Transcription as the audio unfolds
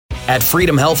At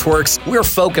Freedom HealthWorks, we're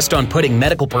focused on putting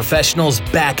medical professionals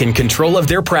back in control of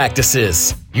their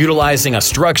practices. Utilizing a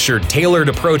structured, tailored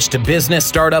approach to business,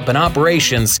 startup, and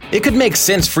operations, it could make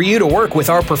sense for you to work with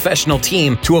our professional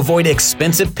team to avoid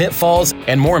expensive pitfalls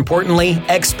and, more importantly,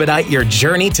 expedite your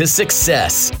journey to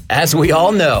success. As we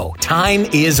all know, time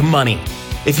is money.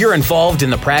 If you're involved in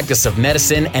the practice of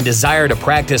medicine and desire to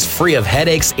practice free of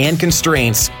headaches and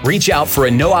constraints, reach out for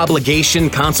a no-obligation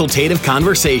consultative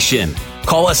conversation.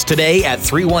 Call us today at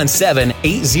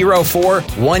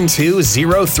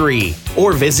 317-804-1203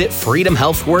 or visit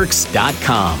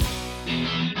freedomhealthworks.com.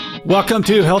 Welcome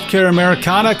to Healthcare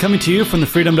Americana, coming to you from the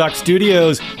Freedom Doc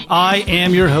Studios. I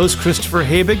am your host, Christopher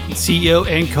Habig, CEO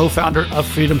and co-founder of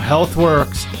Freedom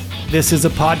HealthWorks. This is a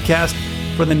podcast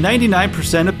for the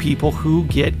 99% of people who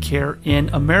get care in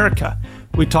America.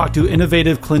 We talk to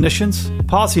innovative clinicians,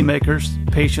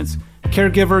 policymakers, patients,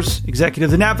 caregivers,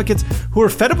 executives, and advocates who are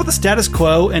fed up with the status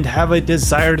quo and have a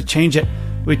desire to change it.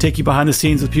 We take you behind the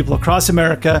scenes with people across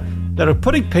America that are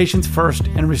putting patients first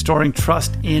and restoring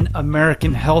trust in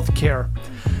American healthcare.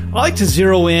 I like to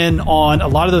zero in on a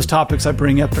lot of those topics I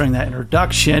bring up during that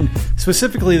introduction,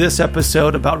 specifically this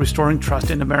episode about restoring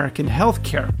trust in American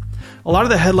healthcare. A lot of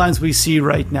the headlines we see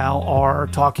right now are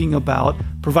talking about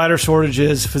provider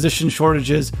shortages, physician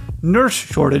shortages, nurse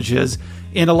shortages,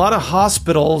 and a lot of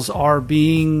hospitals are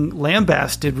being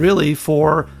lambasted really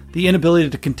for the inability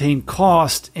to contain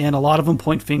cost, and a lot of them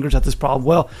point fingers at this problem.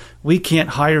 Well, we can't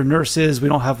hire nurses, we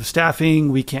don't have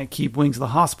staffing, we can't keep wings of the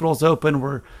hospitals open,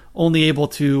 we're only able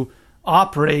to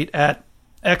operate at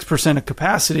X percent of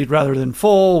capacity rather than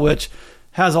full, which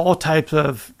has all types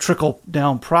of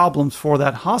trickle-down problems for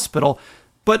that hospital.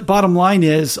 But bottom line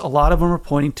is, a lot of them are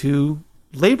pointing to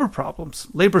labor problems,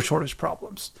 labor shortage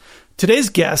problems. Today's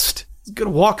guest is going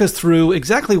to walk us through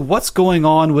exactly what's going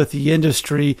on with the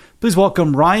industry. Please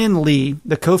welcome Ryan Lee,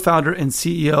 the co-founder and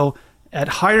CEO at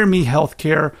HireMe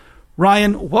Healthcare.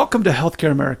 Ryan, welcome to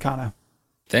Healthcare Americana.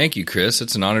 Thank you, Chris.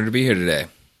 It's an honor to be here today.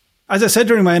 As I said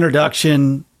during my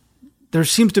introduction, there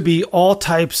seems to be all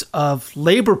types of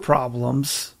labor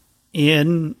problems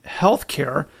in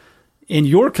healthcare. In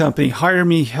your company,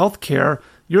 HireMe Healthcare,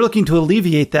 you're looking to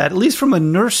alleviate that, at least from a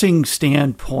nursing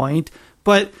standpoint.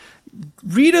 But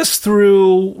read us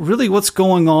through really what's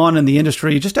going on in the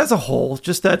industry, just as a whole,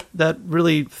 just that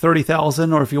really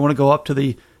 30,000, or if you want to go up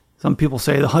to some people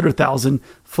say the 100,000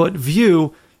 foot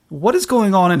view. What is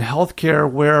going on in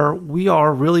healthcare where we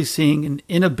are really seeing an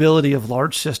inability of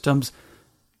large systems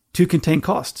to contain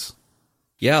costs?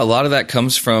 Yeah, a lot of that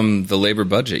comes from the labor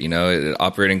budget.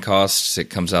 Operating costs, it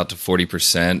comes out to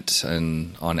 40%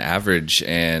 and on average,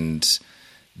 and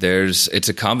it's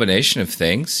a combination of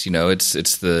things.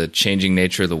 It's the changing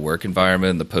nature of the work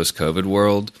environment in the post-COVID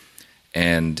world,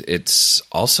 and it's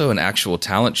also an actual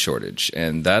talent shortage,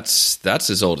 and that's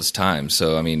as old as time.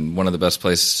 So, one of the best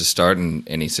places to start in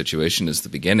any situation is the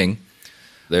beginning.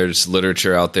 There's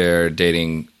literature out there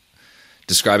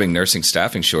describing nursing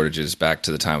staffing shortages back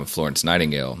to the time of Florence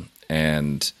Nightingale,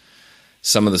 and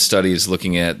some of the studies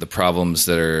looking at the problems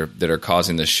that are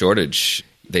causing this shortage,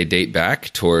 they date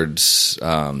back towards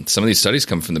some of these studies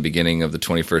come from the beginning of the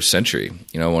 21st century.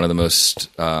 One of the most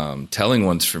telling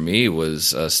ones for me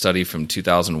was a study from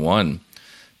 2001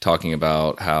 talking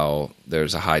about how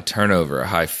there's a high turnover, a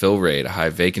high fill rate, a high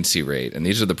vacancy rate, and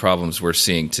these are the problems we're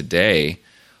seeing today,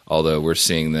 although we're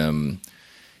seeing them.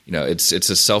 It's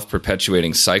a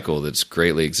self-perpetuating cycle that's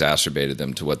greatly exacerbated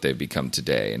them to what they've become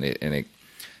today. And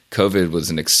COVID was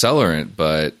an accelerant,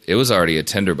 but it was already a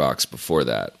tinderbox before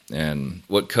that. And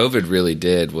what COVID really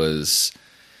did was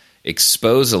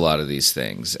expose a lot of these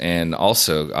things, and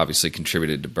also obviously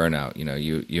contributed to burnout.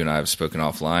 You and I have spoken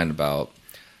offline about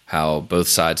how both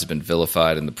sides have been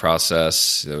vilified in the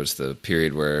process. There was the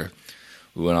period where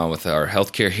we went on with our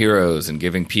healthcare heroes and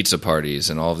giving pizza parties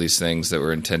and all of these things that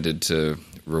were intended to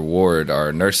reward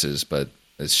our nurses, but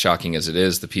as shocking as it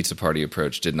is, the pizza party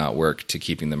approach did not work to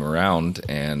keeping them around,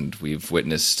 and we've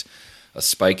witnessed a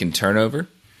spike in turnover.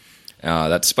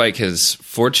 That spike has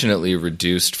fortunately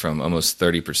reduced from almost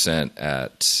 30%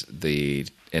 at the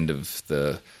end of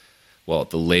the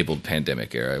labeled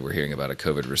pandemic era. We're hearing about a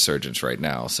COVID resurgence right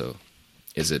now, so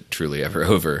is it truly ever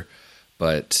over?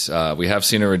 But we have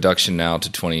seen a reduction now to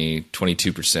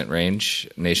 22% range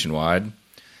nationwide.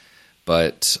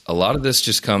 But a lot of this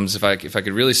just comes, if I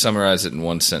could really summarize it in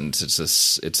one sentence,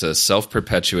 it's a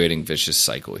self-perpetuating vicious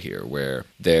cycle here where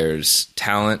there's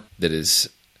talent that is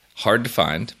hard to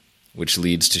find, which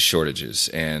leads to shortages.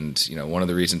 And one of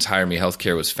the reasons HireMe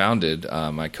Healthcare was founded,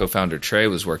 my co-founder Trey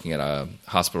was working at a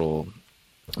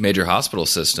major hospital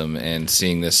system and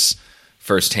seeing this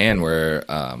firsthand where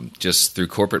just through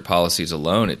corporate policies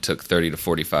alone, it took 30 to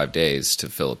 45 days to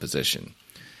fill a position.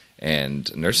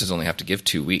 And nurses only have to give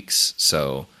 2 weeks.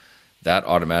 So that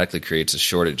automatically creates a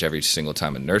shortage every single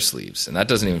time a nurse leaves. And that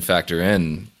doesn't even factor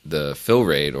in the fill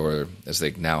rate, or as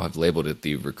they now have labeled it,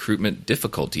 the recruitment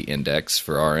difficulty index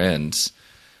for RNs,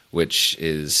 which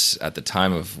is at the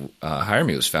time of Hire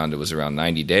Me was found, it was around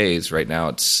 90 days. Right now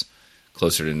it's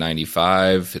closer to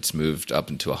 95. It's moved up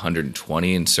into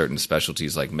 120 in certain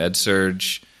specialties like med-surg.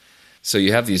 So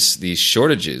you have these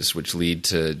shortages, which lead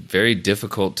to very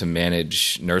difficult to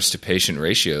manage nurse-to-patient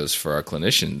ratios for our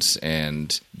clinicians.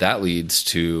 And that leads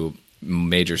to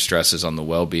major stresses on the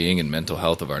well-being and mental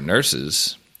health of our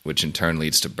nurses, which in turn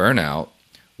leads to burnout,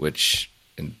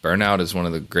 and burnout is one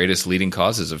of the greatest leading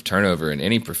causes of turnover in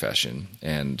any profession.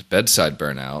 And bedside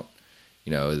burnout,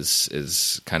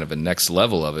 is kind of a next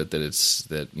level of it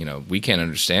that we can't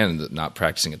understand that not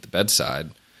practicing at the bedside.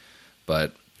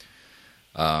 But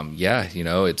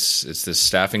it's this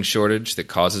staffing shortage that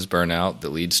causes burnout, that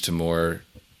leads to more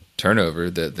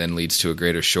turnover, that then leads to a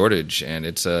greater shortage, and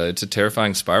it's a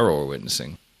terrifying spiral we're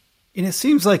witnessing. And it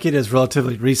seems like it is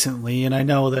relatively recently, and I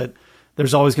know that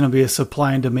there's always going to be a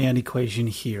supply and demand equation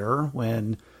here.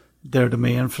 When their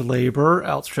demand for labor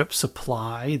outstrips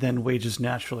supply, then wages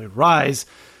naturally rise.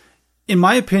 In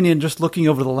my opinion, just looking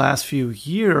over the last few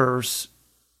years,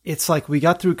 it's like we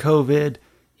got through COVID,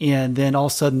 and then all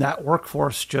of a sudden that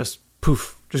workforce just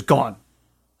gone.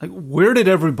 Like, where did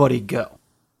everybody go?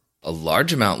 A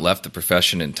large amount left the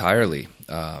profession entirely.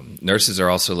 Nurses are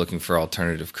also looking for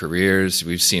alternative careers.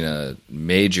 We've seen a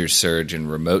major surge in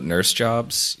remote nurse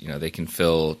jobs. They can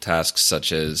fill tasks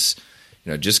such as,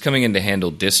 just coming in to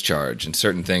handle discharge and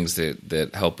certain things that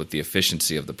help with the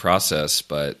efficiency of the process.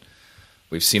 But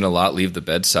we've seen a lot leave the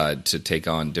bedside to take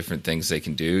on different things they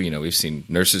can do. We've seen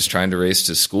nurses trying to race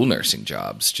to school nursing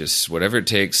jobs, just whatever it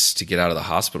takes to get out of the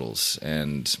hospitals.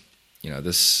 And,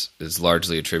 this is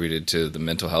largely attributed to the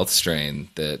mental health strain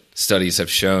that studies have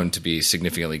shown to be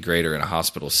significantly greater in a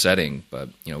hospital setting. But,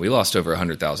 we lost over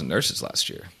 100,000 nurses last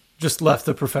year. Just left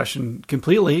the profession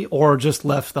completely, or just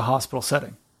left the hospital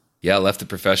setting? Yeah, left the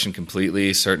profession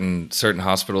completely. Certain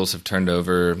hospitals have turned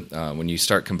over. When you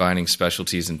start combining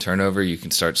specialties and turnover, you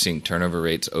can start seeing turnover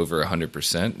rates over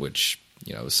 100%, which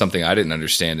is something I didn't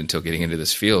understand until getting into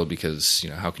this field, because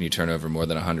how can you turn over more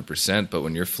than 100%? But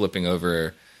when you're flipping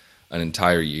over an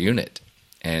entire unit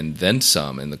and then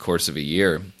some in the course of a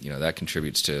year, that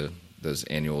contributes to those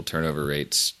annual turnover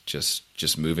rates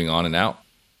just moving on and out.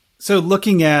 So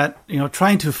looking at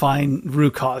trying to find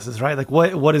root causes, right? Like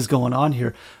what is going on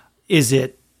here? Is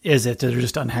it that they're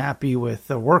just unhappy with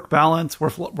the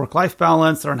work-life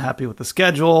balance? They're unhappy with the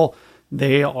schedule.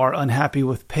 They are unhappy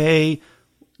with pay.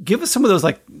 Give us some of those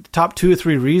top 2 or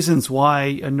 3 reasons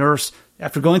why a nurse,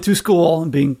 after going through school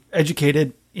and being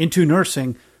educated into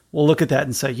nursing, will look at that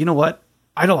and say, you know what?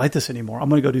 I don't like this anymore. I'm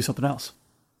going to go do something else.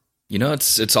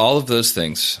 It's all of those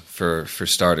things for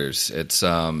starters. It's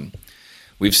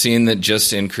we've seen that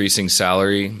just increasing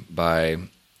salary by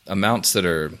amounts that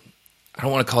are, I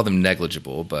don't want to call them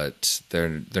negligible, but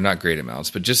they're not great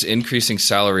amounts. But just increasing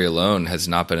salary alone has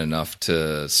not been enough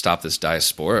to stop this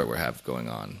diaspora we have going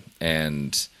on.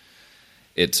 And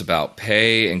it's about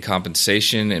pay and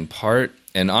compensation in part.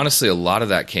 And honestly, a lot of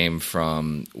that came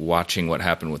from watching what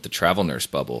happened with the travel nurse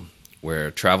bubble, where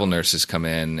travel nurses come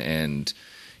in and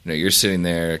you're sitting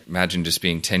there. Imagine just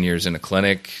being 10 years in a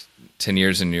clinic, 10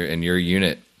 years in your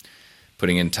unit,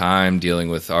 putting in time, dealing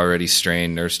with already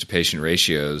strained nurse-to-patient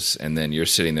ratios, and then you're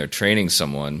sitting there training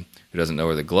someone who doesn't know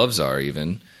where the gloves are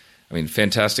even. I mean,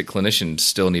 fantastic clinicians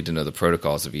still need to know the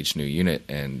protocols of each new unit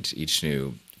and each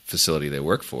new facility they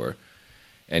work for.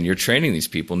 And you're training these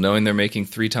people knowing they're making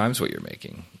 3 times what you're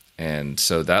making. And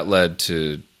so that led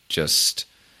to just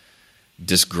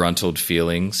disgruntled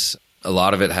feelings. A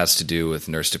lot of it has to do with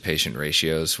nurse-to-patient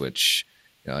ratios, which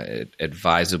it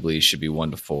advisably should be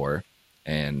 1 to 4.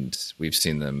 And we've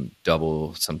seen them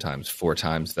double, sometimes 4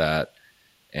 times that.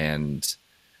 And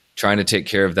trying to take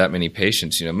care of that many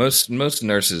patients, most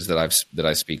nurses that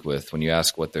I speak with, when you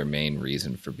ask what their main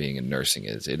reason for being in nursing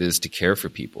is, it is to care for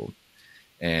people.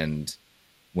 And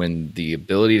when the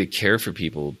ability to care for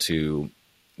people to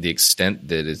the extent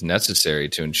that is necessary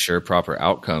to ensure proper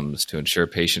outcomes, to ensure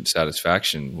patient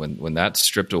satisfaction, when that's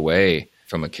stripped away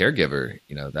from a caregiver,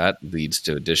 that leads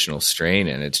to additional strain.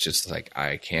 And it's just like,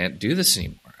 I can't do this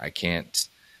anymore. I can't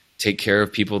take care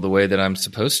of people the way that I'm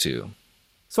supposed to.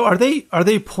 So are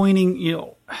they pointing,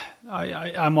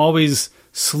 I'm always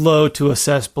slow to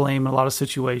assess blame in a lot of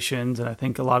situations. And I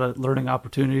think a lot of learning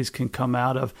opportunities can come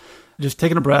out of just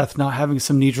taking a breath, not having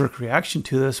some knee-jerk reaction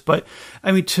to this. But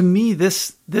I mean, to me,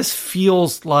 this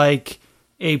feels like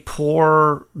a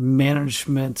poor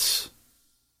management,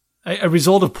 a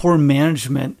result of poor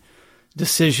management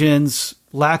decisions,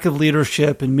 lack of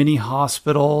leadership in many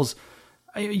hospitals.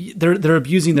 They're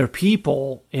abusing their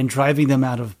people and driving them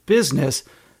out of business.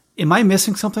 Am I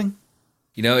missing something?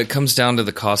 It comes down to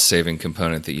the cost-saving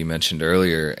component that you mentioned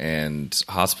earlier, and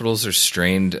hospitals are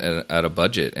strained at a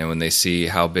budget. And when they see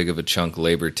how big of a chunk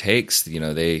labor takes,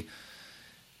 they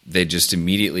just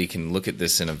immediately can look at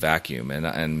this in a vacuum.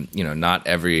 And not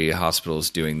every hospital is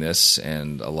doing this,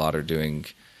 and a lot are doing,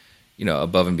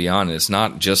 above and beyond. And it's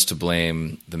not just to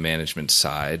blame the management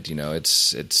side.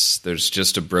 There's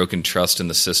just a broken trust in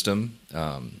the system.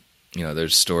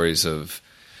 There's stories of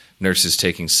nurses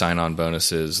taking sign-on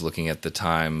bonuses, looking at the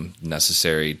time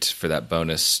necessary for that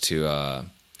bonus to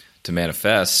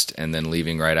manifest, and then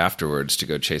leaving right afterwards to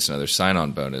go chase another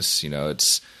sign-on bonus.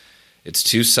 It's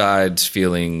two sides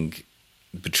feeling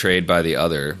betrayed by the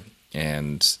other,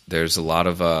 and there's a lot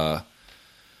of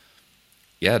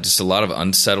just a lot of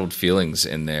unsettled feelings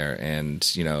in there. And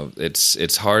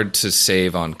it's hard to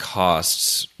save on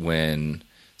costs when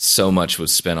so much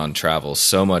was spent on travel,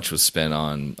 so much was spent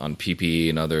on PPE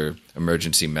and other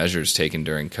emergency measures taken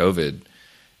during COVID,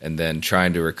 and then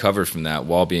trying to recover from that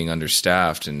while being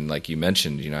understaffed. And like you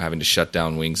mentioned, having to shut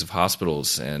down wings of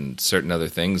hospitals and certain other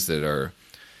things that are,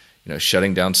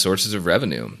 shutting down sources of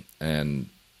revenue. And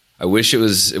I wish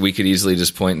we could easily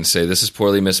just point and say, this is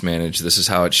poorly mismanaged, this is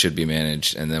how it should be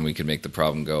managed, and then we could make the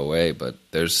problem go away. But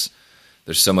there's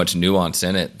so much nuance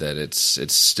in it that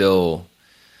it's still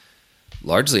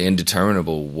largely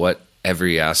indeterminable what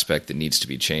every aspect that needs to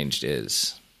be changed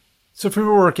is. So for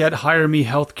your work at Hire Me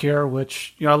Healthcare,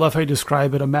 which, I love how you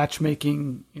describe it, a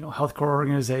matchmaking, healthcare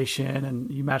organization,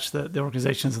 and you match the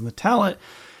organizations and the talent,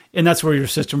 and that's where your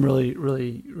system really,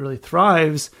 really, really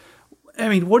thrives. I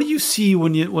mean, what do you see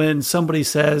when somebody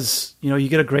says, you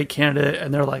get a great candidate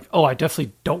and they're like, oh, I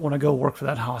definitely don't want to go work for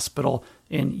that hospital,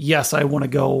 and yes, I want to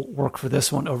go work for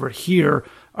this one over here.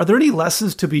 Are there any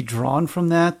lessons to be drawn from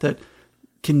that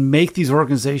can make these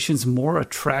organizations more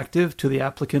attractive to the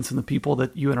applicants and the people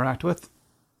that you interact with?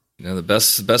 The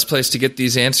best place to get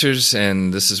these answers,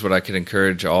 and this is what I could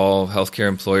encourage all healthcare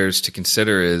employers to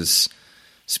consider, is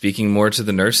speaking more to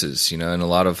the nurses. And a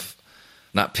lot of,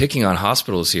 not picking on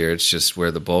hospitals here, it's just where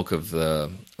the bulk of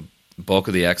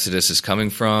the exodus is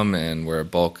coming from, and where a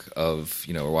bulk of,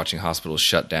 we're watching hospitals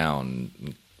shut down,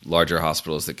 larger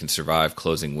hospitals that can survive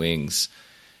closing wings.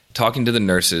 Talking to the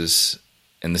nurses.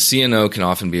 And the CNO can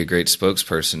often be a great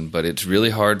spokesperson, but it's really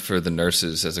hard for the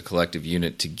nurses as a collective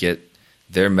unit to get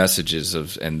their messages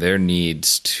and their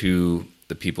needs to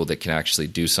the people that can actually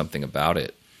do something about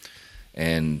it.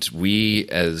 And we,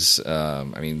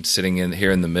 sitting in here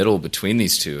in the middle between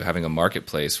these two, having a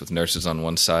marketplace with nurses on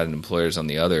one side and employers on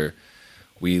the other,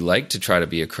 we like to try to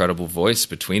be a credible voice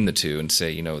between the two and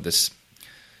say, this,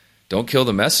 don't kill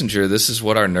the messenger. This is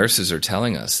what our nurses are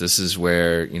telling us. This is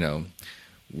where,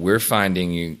 we're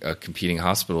finding a competing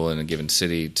hospital in a given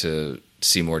city to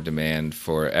see more demand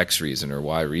for X reason or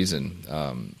Y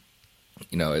reason.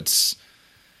 It's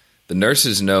the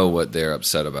nurses know what they're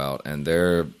upset about, and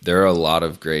there are a lot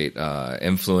of great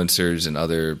influencers and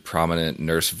other prominent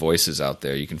nurse voices out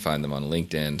there. You can find them on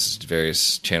LinkedIn,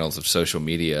 various channels of social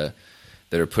media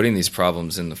that are putting these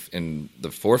problems in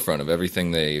the forefront of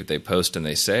everything they post and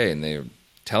they say, and they're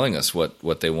telling us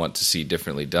what they want to see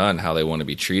differently done, how they want to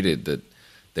be treated, that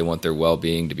they want their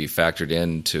well-being to be factored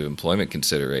into employment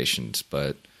considerations.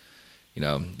 But,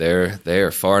 they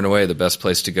are far and away the best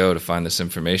place to go to find this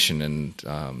information.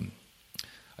 And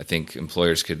I think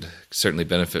employers could certainly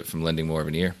benefit from lending more of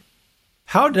an ear.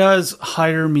 How does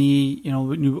Hire Me,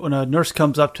 when a nurse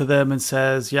comes up to them and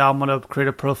says, yeah, I'm going to create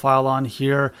a profile on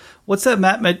here, what's that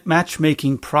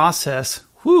matchmaking process?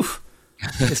 Whew.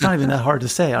 It's not even that hard to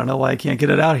say. I don't know why I can't get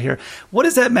it out here. What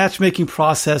does that matchmaking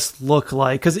process look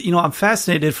like? Because, I'm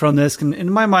fascinated from this. And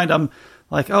in my mind, I'm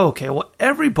like, oh, okay, well,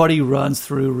 everybody runs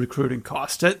through recruiting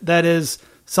costs. That is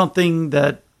something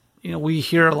that, we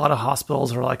hear a lot of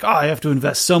hospitals are like, oh, I have to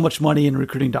invest so much money in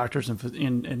recruiting doctors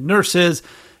and nurses,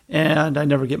 and I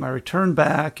never get my return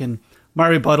back. And my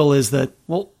rebuttal is that,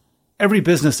 well, every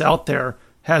business out there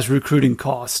has recruiting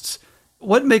costs.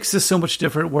 What makes this so much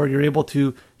different where you're able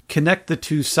to connect the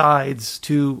two sides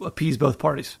to appease both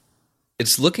parties?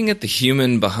 It's looking at the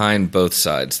human behind both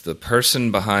sides, the person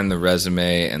behind the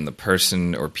resume and the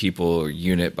person or people or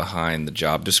unit behind the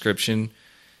job description,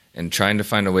 and trying to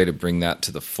find a way to bring that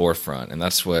to the forefront. And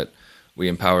that's what we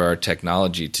empower our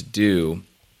technology to do,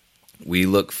 we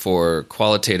look for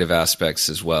qualitative aspects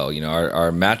as well. You know,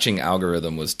 our matching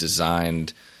algorithm was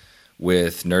designed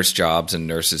with nurse jobs and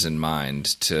nurses in mind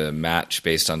to match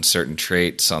based on certain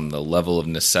traits, on the level of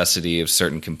necessity of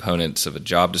certain components of a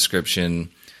job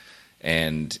description,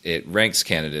 and it ranks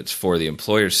candidates for the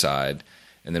employer side.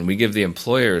 And then we give the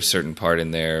employer a certain part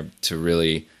in there to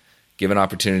really give an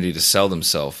opportunity to sell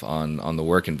themselves on the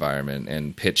work environment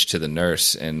and pitch to the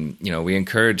nurse. And, you know, we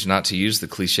encourage not to use the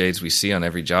cliches we see on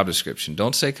every job description.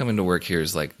 Don't say coming to work here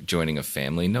is like joining a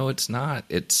family. No, it's not.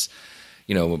 It's,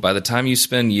 you know, by the time you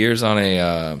spend years on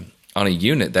a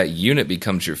unit, that unit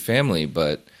becomes your family.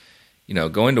 But, you know,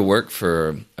 going to work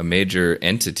for a major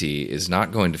entity is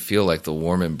not going to feel like the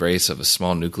warm embrace of a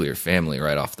small nuclear family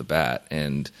right off the bat.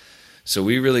 And so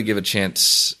we really give a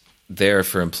chance there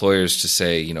for employers to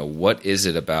say, you know, what is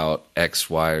it about X,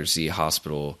 Y, or Z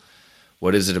hospital?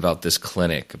 What is it about this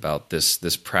clinic, about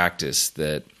this practice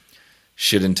that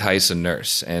should entice a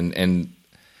nurse? And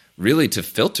really to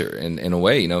filter in a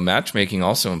way, you know, matchmaking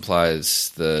also implies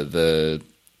the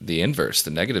inverse,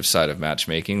 the negative side of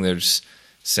matchmaking. There's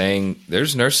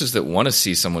nurses that want to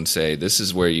see someone say, this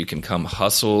is where you can come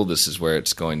hustle. This is where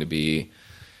it's going to be,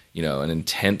 you know, an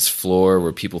intense floor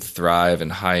where people thrive in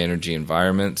high energy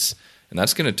environments. And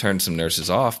that's going to turn some nurses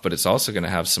off, but it's also going to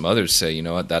have some others say, you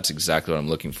know what, that's exactly what I'm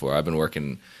looking for. I've been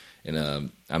working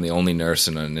I'm the only nurse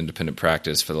in an independent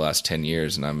practice for the last 10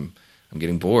 years, and I'm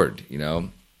getting bored, you know?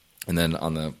 And then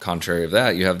on the contrary of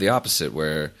that, you have the opposite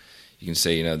where you can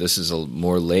say, you know, this is a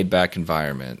more laid back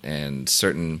environment and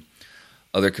certain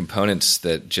other components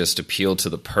that just appeal to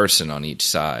the person on each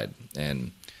side.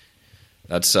 And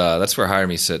that's where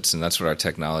HireMe sits, and that's what our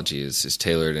technology is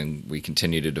tailored, and we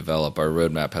continue to develop. Our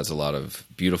roadmap has a lot of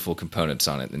beautiful components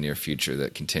on it in the near future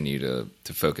that continue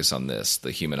to focus on this,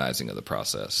 the humanizing of the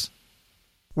process.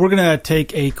 We're going to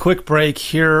take a quick break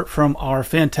here from our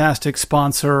fantastic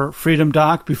sponsor, Freedom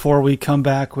Doc, before we come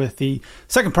back with the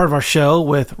second part of our show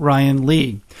with Ryan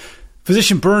Lee.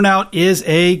 Physician burnout is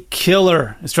a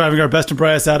killer. It's driving our best and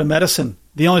brightest out of medicine.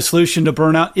 The only solution to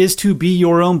burnout is to be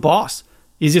your own boss.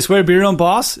 Easiest way to be your own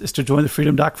boss is to join the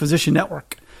Freedom Doc Physician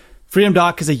Network. Freedom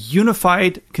Doc is a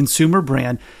unified consumer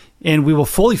brand, and we will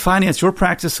fully finance your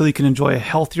practice so you can enjoy a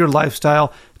healthier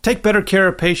lifestyle, take better care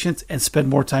of patients, and spend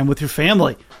more time with your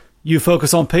family. You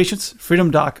focus on patients, Freedom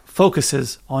Doc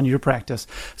focuses on your practice.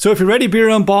 So if you're ready to be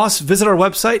your own boss, visit our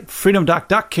website,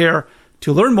 freedomdoc.care,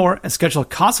 to learn more and schedule a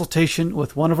consultation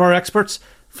with one of our experts.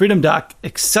 Freedom Doc,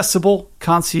 accessible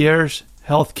concierge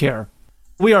healthcare.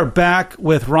 We are back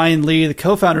with Ryan Lee, the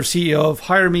co-founder CEO of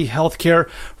HireMe Healthcare.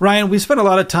 Ryan, we spent a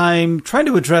lot of time trying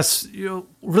to address, you know,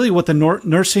 really what the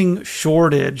nursing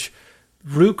shortage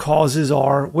root causes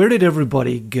are. Where did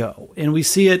everybody go? And we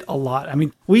see it a lot. I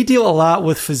mean, we deal a lot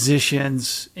with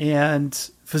physicians, and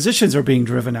physicians are being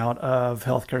driven out of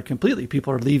healthcare completely.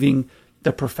 People are leaving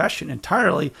the profession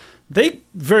entirely. They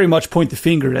very much point the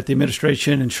finger at the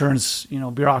administration, insurance, you know,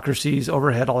 bureaucracies,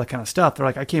 overhead, all that kind of stuff. They're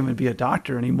like, I can't even be a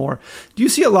doctor anymore. Do you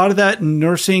see a lot of that in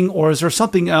nursing, or is there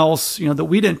something else, you know, that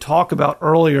we didn't talk about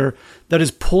earlier that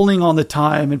is pulling on the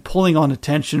time and pulling on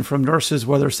attention from nurses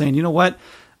where they're saying, you know what,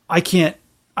 I can't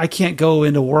go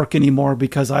into work anymore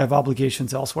because I have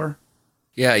obligations elsewhere?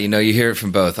 Yeah, you know, you hear it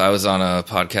from both. I was on a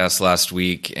podcast last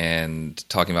week and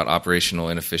talking about operational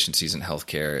inefficiencies in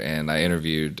healthcare, and I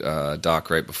interviewed Doc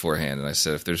right beforehand, and I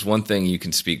said, if there's one thing you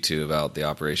can speak to about the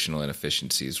operational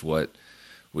inefficiencies, what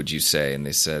would you say? And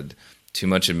they said, too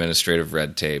much administrative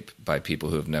red tape by people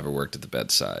who have never worked at the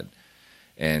bedside.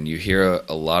 And you hear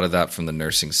a lot of that from the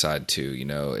nursing side too. You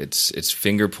know, it's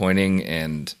finger pointing,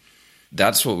 and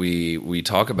that's what we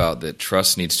talk about, that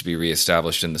trust needs to be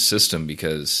reestablished in the system,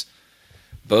 because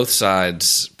both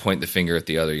sides point the finger at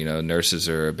the other. You know, nurses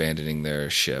are abandoning their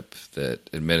ship, that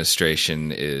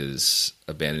administration is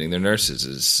abandoning their nurses,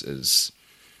 is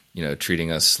you know,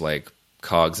 treating us like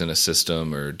cogs in a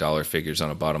system or dollar figures on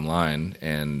a bottom line.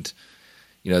 And,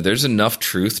 you know, there's enough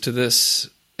truth to this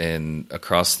and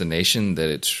across the nation that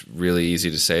it's really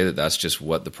easy to say that that's just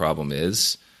what the problem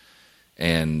is.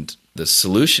 And the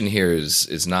solution here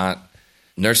is not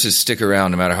nurses stick around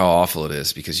no matter how awful it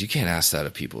is, because you can't ask that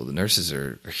of people. The nurses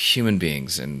are human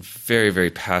beings, and very,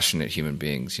 very passionate human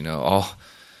beings. You know,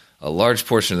 a large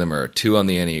portion of them are 2 on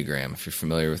the Enneagram, if you're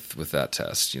familiar with that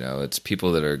test. You know, it's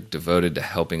people that are devoted to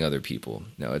helping other people.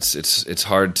 You know, it's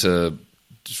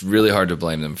really hard to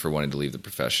blame them for wanting to leave the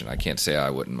profession. I can't say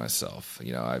I wouldn't myself.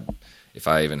 You know, if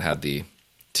I even had the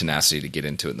tenacity to get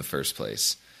into it in the first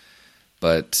place.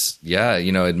 But yeah,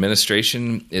 you know,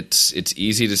 administration, it's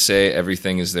easy to say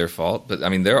everything is their fault, but I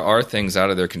mean, there are things out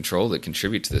of their control that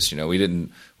contribute to this. You know,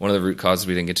 one of the root causes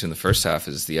we didn't get to in the first half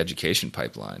is the education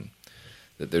pipeline.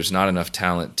 that there's not enough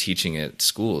talent teaching at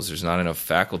schools. There's not enough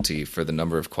faculty for the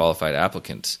number of qualified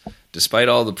applicants. Despite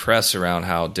all the press around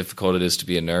how difficult it is to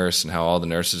be a nurse and how all the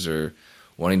nurses are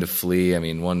wanting to flee. I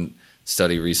mean, one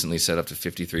study recently said up to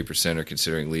 53% are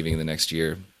considering leaving the next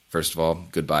year. First of all,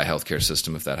 goodbye healthcare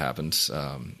system if that happens.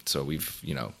 So we've,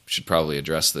 should probably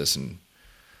address this, and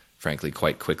frankly,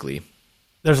 quite quickly.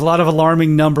 There's a lot of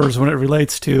alarming numbers when it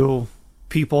relates to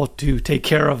people to take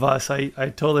care of us. I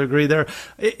totally agree there.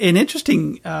 An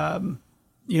interesting,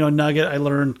 nugget I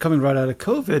learned coming right out of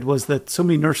COVID was that so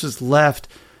many nurses left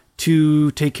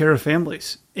to take care of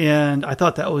families. And I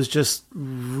thought that was just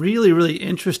really, really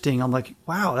interesting. I'm like,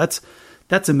 wow,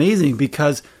 that's amazing,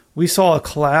 because we saw a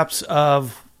collapse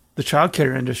of the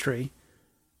childcare industry,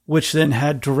 which then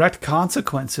had direct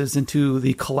consequences into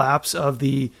the collapse of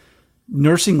the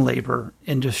nursing labor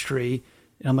industry.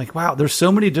 And I'm like, wow, there's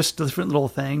so many just different little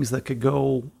things that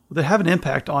that have an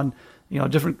impact on,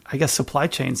 different, I guess, supply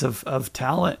chains of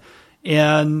talent.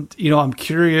 And, I'm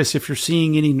curious if you're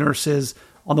seeing any nurses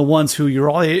on the ones who you're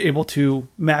all able to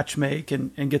match make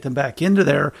and get them back into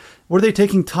there. Were they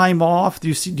taking time off? Do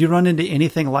you run into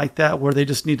anything like that where they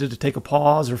just needed to take a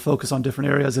pause or focus on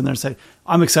different areas and then say,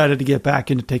 I'm excited to get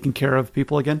back into taking care of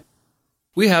people again?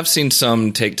 We have seen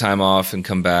some take time off and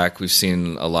come back. We've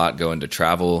seen a lot go into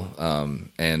travel,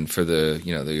 and for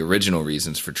the original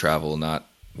reasons for travel, not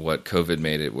what COVID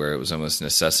made it, where it was almost a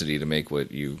necessity to make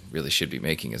what you really should be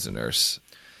making as a nurse.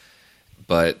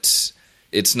 But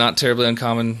it's not terribly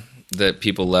uncommon that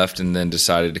people left and then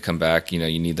decided to come back. You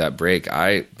need that break.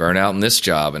 I burn out in this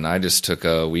job, and I just took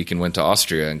a week and went to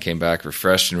Austria and came back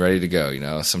refreshed and ready to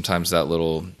go. Sometimes that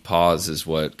little pause is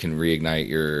what can reignite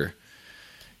your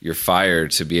fire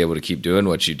to be able to keep doing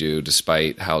what you do,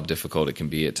 despite how difficult it can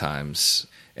be at times.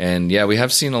 And yeah, we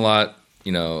have seen a lot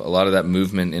of that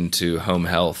movement into home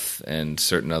health and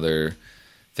certain other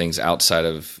things outside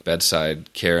of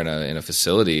bedside care in a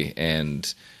facility.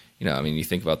 And you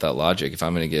think about that logic. If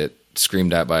I'm going to get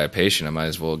screamed at by a patient, I might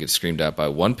as well get screamed at by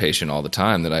one patient all the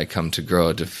time that I come to grow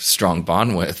a strong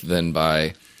bond with than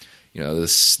by,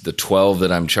 the 12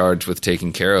 that I'm charged with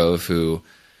taking care of who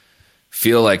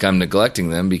feel like I'm neglecting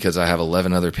them because I have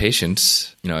 11 other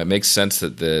patients. It makes sense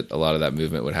that a lot of that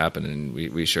movement would happen, and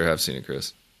we sure have seen it,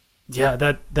 Chris. Yeah,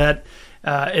 that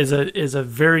is a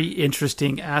very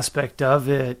interesting aspect of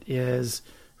it, is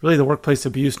really the workplace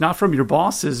abuse, not from your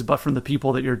bosses, but from the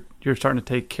people that you're starting to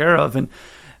take care of. And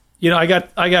I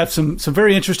got some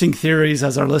very interesting theories,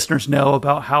 as our listeners know,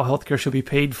 about how healthcare should be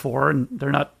paid for, and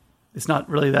it's not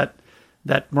really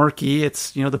that murky.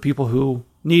 It's the people who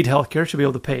need healthcare should be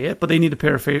able to pay it, but they need to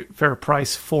pay a fair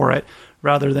price for it,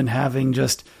 rather than having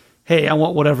just, hey, I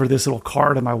want whatever this little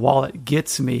card in my wallet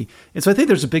gets me. And so I think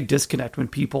there's a big disconnect when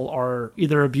people are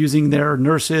either abusing their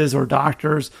nurses or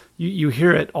doctors. You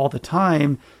hear it all the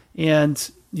time. And,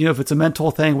 if it's a mental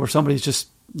thing where somebody's just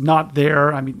not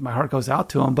there, I mean, my heart goes out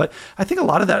to them. But I think a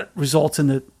lot of that results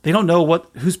in they don't know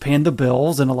who's paying the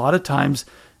bills. And a lot of times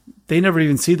they never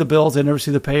even see the bills. They never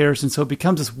see the payers. And so it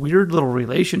becomes this weird little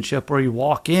relationship where you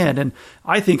walk in and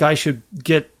I think I should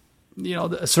get,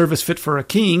 a service fit for a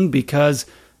king because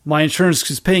my insurance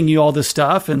is paying you all this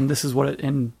stuff. And this is what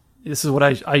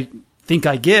I think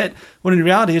I get, when in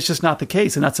reality, it's just not the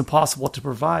case. And that's impossible to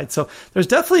provide. So there's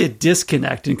definitely a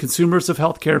disconnect in consumers of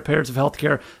healthcare, payers of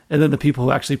healthcare, and then the people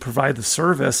who actually provide the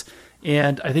service.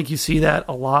 And I think you see that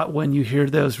a lot when you hear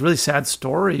those really sad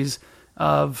stories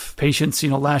of patients,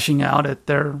 lashing out at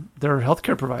their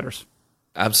healthcare providers.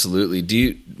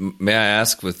 Absolutely. May I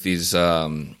ask, with these,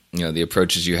 the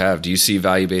approaches you have, do you see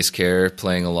value-based care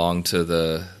playing along to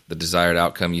the desired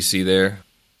outcome you see there?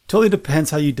 Totally depends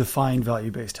how you define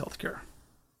value-based healthcare.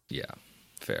 Yeah,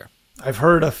 fair. I've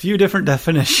heard a few different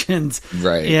definitions.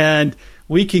 Right. And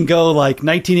we can go like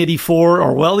 1984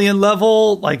 Orwellian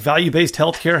level, like value-based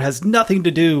healthcare has nothing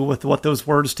to do with what those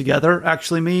words together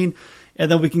actually mean. And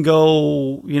then we can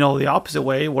go, the opposite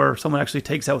way, where someone actually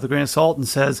takes that with a grain of salt and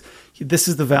says, this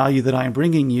is the value that I am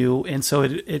bringing you. And so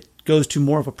it goes to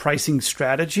more of a pricing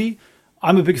strategy.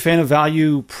 I'm a big fan of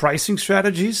value pricing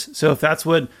strategies. So if that's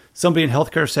what somebody in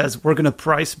healthcare says, we're going to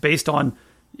price based on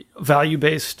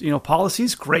value-based,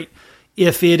 policies, great.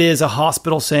 If it is a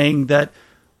hospital saying that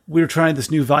we're trying this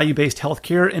new value-based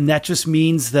healthcare, and that just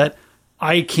means that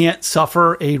I can't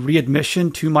suffer a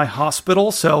readmission to my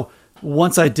hospital. So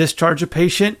once I discharge a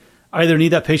patient, I either need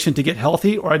that patient to get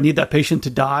healthy or I need that patient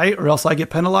to die, or else I get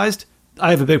penalized.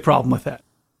 I have a big problem with that.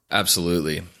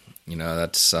 Absolutely.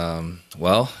 That's,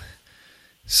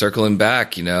 circling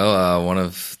back, one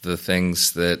of the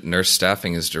things that nurse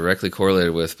staffing is directly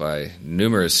correlated with by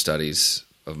numerous studies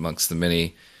amongst the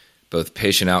many, both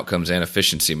patient outcomes and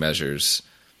efficiency measures,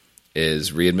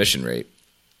 is readmission rate.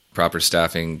 Proper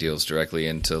staffing deals directly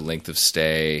into length of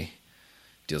stay,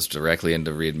 deals directly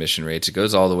into readmission rates. It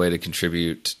goes all the way to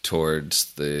contribute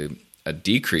towards a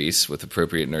decrease with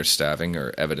appropriate nurse staffing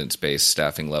or evidence-based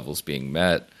staffing levels being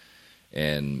met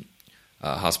in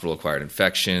hospital-acquired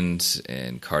infections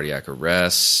and cardiac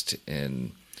arrest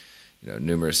and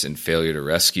numerous in failure to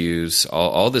rescues.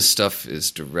 All this stuff is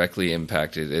directly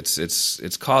impacted.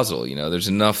 It's causal. There's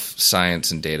enough science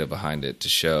and data behind it to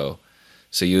show.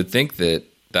 So you would think that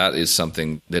is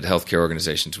something that healthcare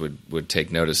organizations would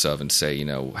take notice of and say,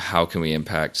 how can we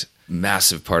impact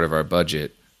massive part of our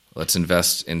budget? Let's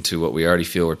invest into what we already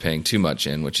feel we're paying too much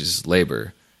in, which is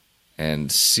labor,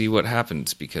 and see what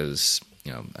happens. Because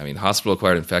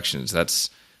hospital-acquired infections, that's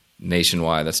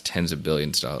nationwide, that's tens of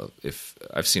billions of dollars. If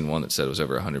I've seen one that said it was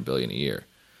over $100 billion a year.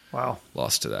 Wow.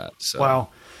 Lost to that. So wow.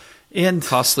 And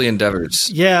costly endeavors.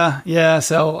 Yeah.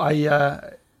 So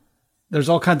there's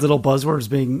all kinds of little buzzwords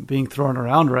being thrown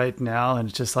around right now. And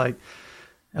it's just like,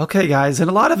 okay, guys. And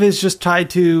a lot of it is just tied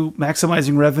to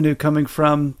maximizing revenue coming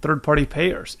from third-party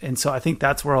payers. And so I think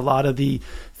that's where a lot of the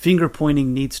finger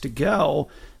pointing needs to go,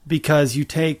 because you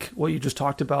take what you just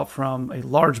talked about from a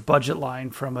large budget line,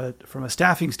 from a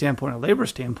staffing standpoint, a labor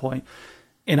standpoint,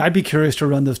 and I'd be curious to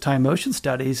run those time motion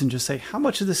studies and just say how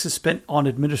much of this is spent on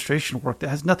administration work that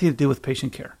has nothing to do with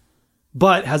patient care,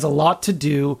 but has a lot to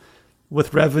do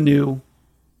with revenue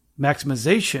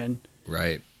maximization,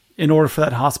 right? In order for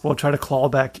that hospital to try to claw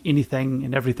back anything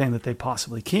and everything that they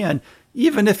possibly can,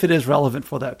 even if it is relevant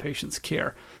for that patient's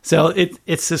care. So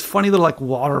it's this funny little like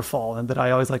waterfall, and that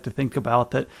I always like to think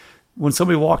about, that when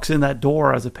somebody walks in that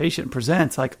door as a patient and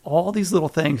presents, like all these little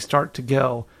things start to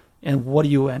go, and what do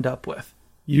you end up with?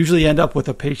 You usually end up with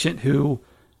a patient who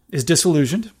is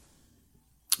disillusioned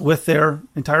with their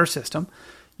entire system.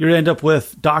 You end up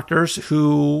with doctors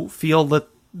who feel that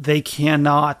they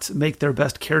cannot make their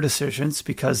best care decisions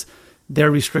because they're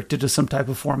restricted to some type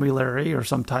of formulary or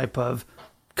some type of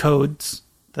codes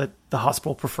that the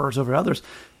hospital prefers over others.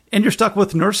 And you're stuck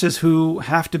with nurses who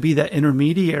have to be that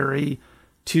intermediary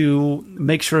to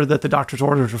make sure that the doctor's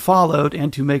orders are followed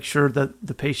and to make sure that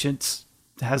the patient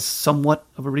has somewhat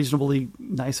of a reasonably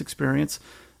nice experience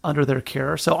under their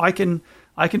care. So I can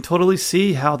totally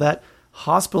see how that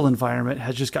hospital environment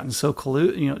has just gotten so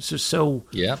it's just so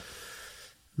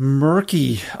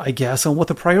murky, I guess, on what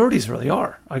the priorities really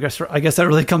are. I guess that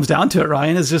really comes down to it,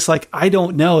 Ryan. Is just like, I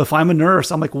don't know. If I'm a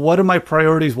nurse, I'm like, what are my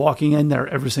priorities walking in there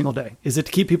every single day? Is it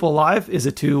to keep people alive? Is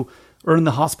it to earn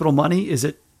the hospital money? Is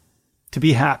it to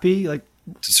be happy? Like,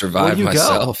 to survive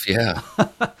myself? Go? Yeah.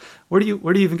 Where do you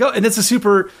even go? And it's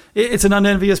an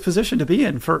unenvious position to be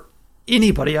in for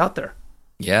anybody out there.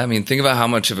 Yeah, think about how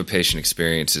much of a patient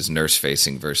experience is nurse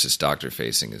facing versus doctor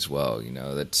facing as well.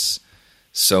 That's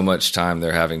so much time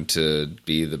they're having to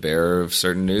be the bearer of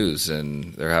certain news,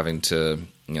 and they're having to,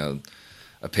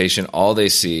 a patient, all they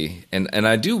see. And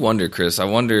I do wonder, Chris,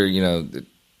 it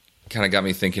kind of got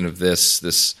me thinking of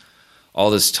all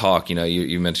this talk,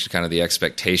 you mentioned kind of the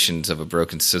expectations of a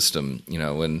broken system,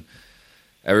 when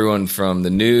everyone from the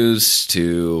news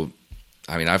to,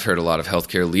 I've heard a lot of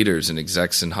healthcare leaders and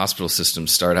execs in hospital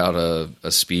systems start out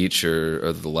a speech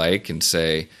or the like and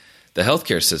say, the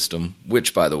healthcare system,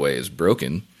 which by the way is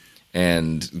broken,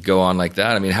 and go on like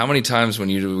that. How many times when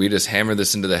we just hammer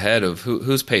this into the head of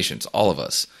who's patients? All of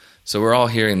us. So we're all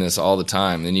hearing this all the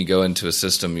time. Then you go into a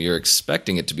system, you're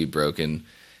expecting it to be broken.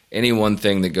 Any one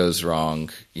thing that goes wrong,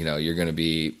 you're going to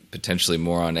be potentially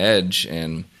more on edge.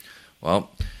 And, well,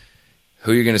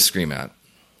 who are you going to scream at?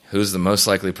 Who's the most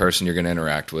likely person you're going to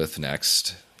interact with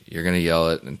next? You're going to yell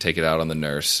it and take it out on the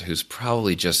nurse who's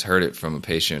probably just heard it from a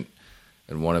patient.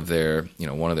 And one of their,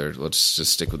 let's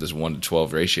just stick with this 1 to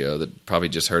 12 ratio, that probably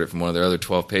just heard it from one of their other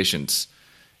 12 patients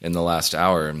in the last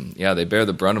hour. And yeah, they bear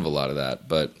the brunt of a lot of that.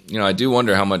 But, I do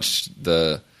wonder how much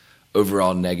the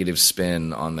overall negative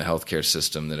spin on the healthcare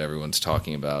system that everyone's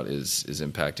talking about is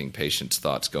impacting patients'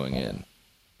 thoughts going in.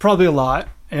 Probably a lot.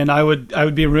 And I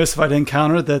would be remiss if I didn't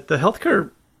counter that the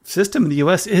healthcare system in the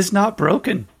U.S. is not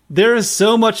broken. There is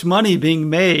so much money being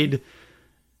made.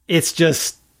 It's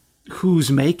just, who's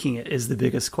making it is the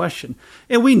biggest question.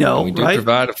 And we know, we do right?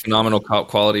 provide a phenomenal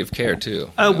quality of care too.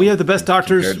 We have the best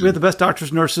doctors. We have the best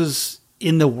doctors, nurses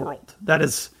in the world. That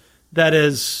is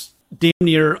damn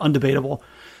near undebatable.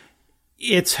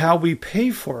 It's how we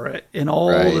pay for it and all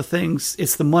the things.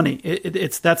 It's the money.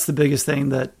 That's the biggest thing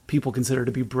that people consider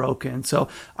to be broken. So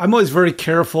I'm always very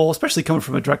careful, especially coming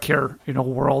from a direct care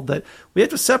world, that we have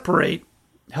to separate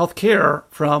healthcare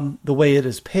from the way it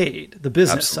is paid, the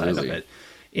business side of it.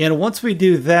 And once we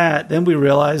do that, then we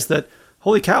realize that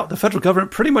holy cow, the federal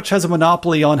government pretty much has a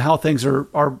monopoly on how things are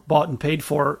bought and paid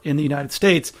for in the United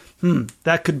States.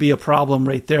 That could be a problem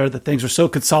right there, that things are so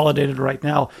consolidated right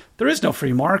now. There is no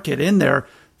free market in there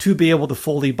to be able to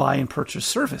fully buy and purchase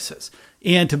services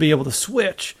and to be able to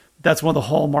switch. That's one of the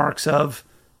hallmarks of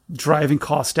driving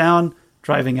costs down,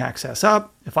 driving access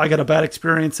up. If I got a bad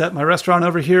experience at my restaurant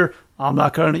over here, I'm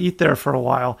not going to eat there for a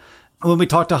while. When we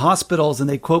talk to hospitals and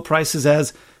they quote prices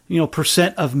as,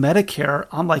 percent of Medicare,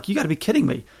 I'm like, you got to be kidding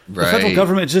me. Right. The federal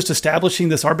government is just establishing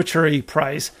this arbitrary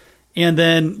price, and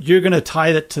then you're going to tie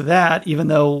it to that, even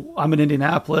though I'm in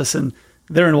Indianapolis and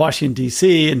they're in Washington,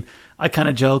 D.C. And I kind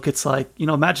of joke, it's like,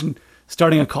 imagine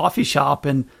starting a coffee shop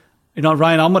and,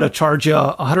 Ryan, I'm going to charge you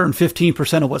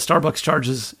 115% of what Starbucks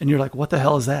charges. And you're like, what the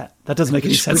hell is that? That doesn't make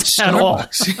any sense at all.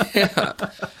 Yeah.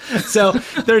 So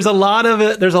there's a lot of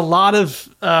it. There's a lot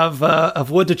of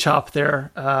wood to chop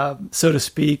there, so to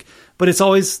speak. But it's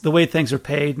always the way things are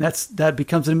paid. And that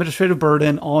becomes an administrative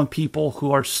burden on people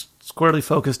who are squarely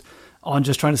focused on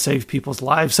just trying to save people's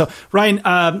lives. So Ryan,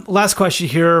 last question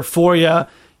here for you.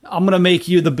 I'm going to make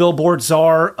you the billboard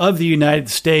czar of the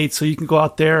United States, so you can go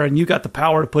out there and you got the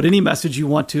power to put any message you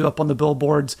want to up on the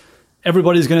billboards.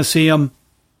 Everybody's going to see them,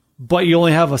 but you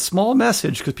only have a small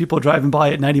message because people are driving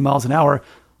by at 90 miles an hour.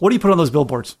 What do you put on those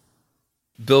billboards?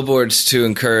 Billboards to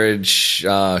encourage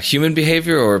human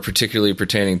behavior, or particularly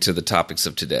pertaining to the topics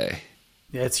of today?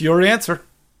 Yeah, it's your answer.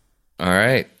 All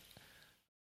right.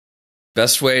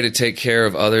 Best way to take care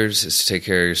of others is to take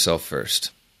care of yourself first.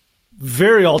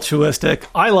 Very altruistic.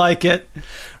 I like it.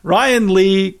 Ryan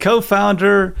Lee,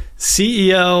 co-founder,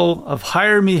 CEO of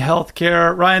Hire Me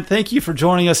Healthcare. Ryan, thank you for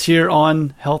joining us here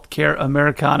on Healthcare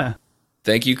Americana.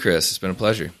 Thank you, Chris. It's been a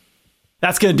pleasure.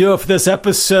 That's going to do it for this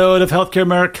episode of Healthcare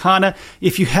Americana.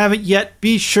 If you haven't yet,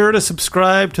 be sure to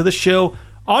subscribe to the show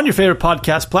on your favorite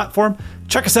podcast platform.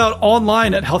 Check us out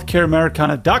online at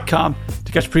healthcareamericana.com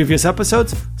to catch previous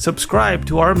episodes, subscribe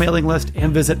to our mailing list,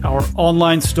 and visit our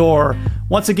online store.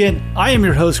 Once again, I am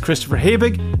your host, Christopher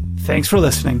Habig. Thanks for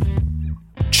listening.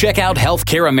 Check out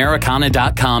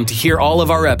healthcareamericana.com to hear all of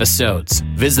our episodes.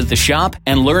 Visit the shop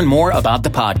and learn more about the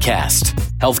podcast.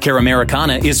 Healthcare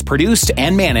Americana is produced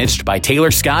and managed by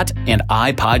Taylor Scott and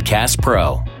iPodcast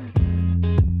Pro.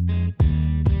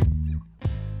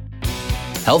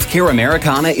 Healthcare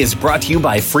Americana is brought to you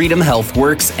by Freedom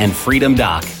HealthWorks and Freedom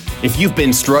Doc. If you've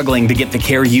been struggling to get the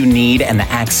care you need and the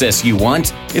access you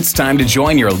want, it's time to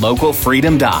join your local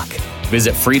Freedom Doc.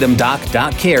 Visit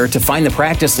freedomdoc.care to find the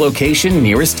practice location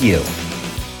nearest you.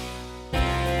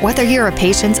 Whether you're a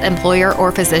patient, employer,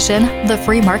 or physician, the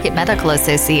Free Market Medical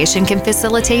Association can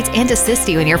facilitate and assist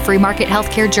you in your free market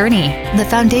healthcare journey. The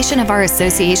foundation of our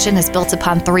association is built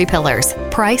upon 3 pillars: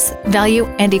 price, value,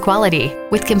 and equality,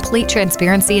 with complete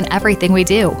transparency in everything we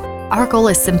do. Our goal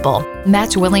is simple: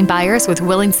 match willing buyers with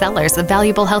willing sellers of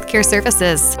valuable healthcare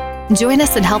services. Join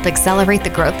us and help accelerate the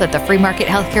growth of the free market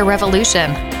healthcare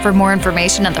revolution. For more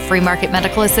information on the Free Market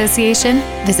Medical Association,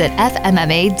 visit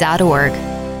fmma.org.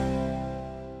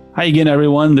 Hi again,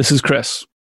 everyone. This is Chris.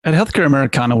 At Healthcare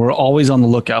Americana, we're always on the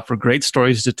lookout for great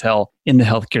stories to tell in the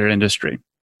healthcare industry,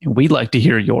 and we'd like to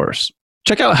hear yours.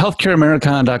 Check out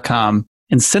healthcareamericana.com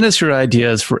and send us your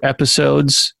ideas for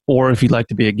episodes, or if you'd like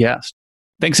to be a guest.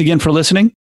 Thanks again for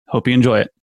listening. Hope you enjoy it.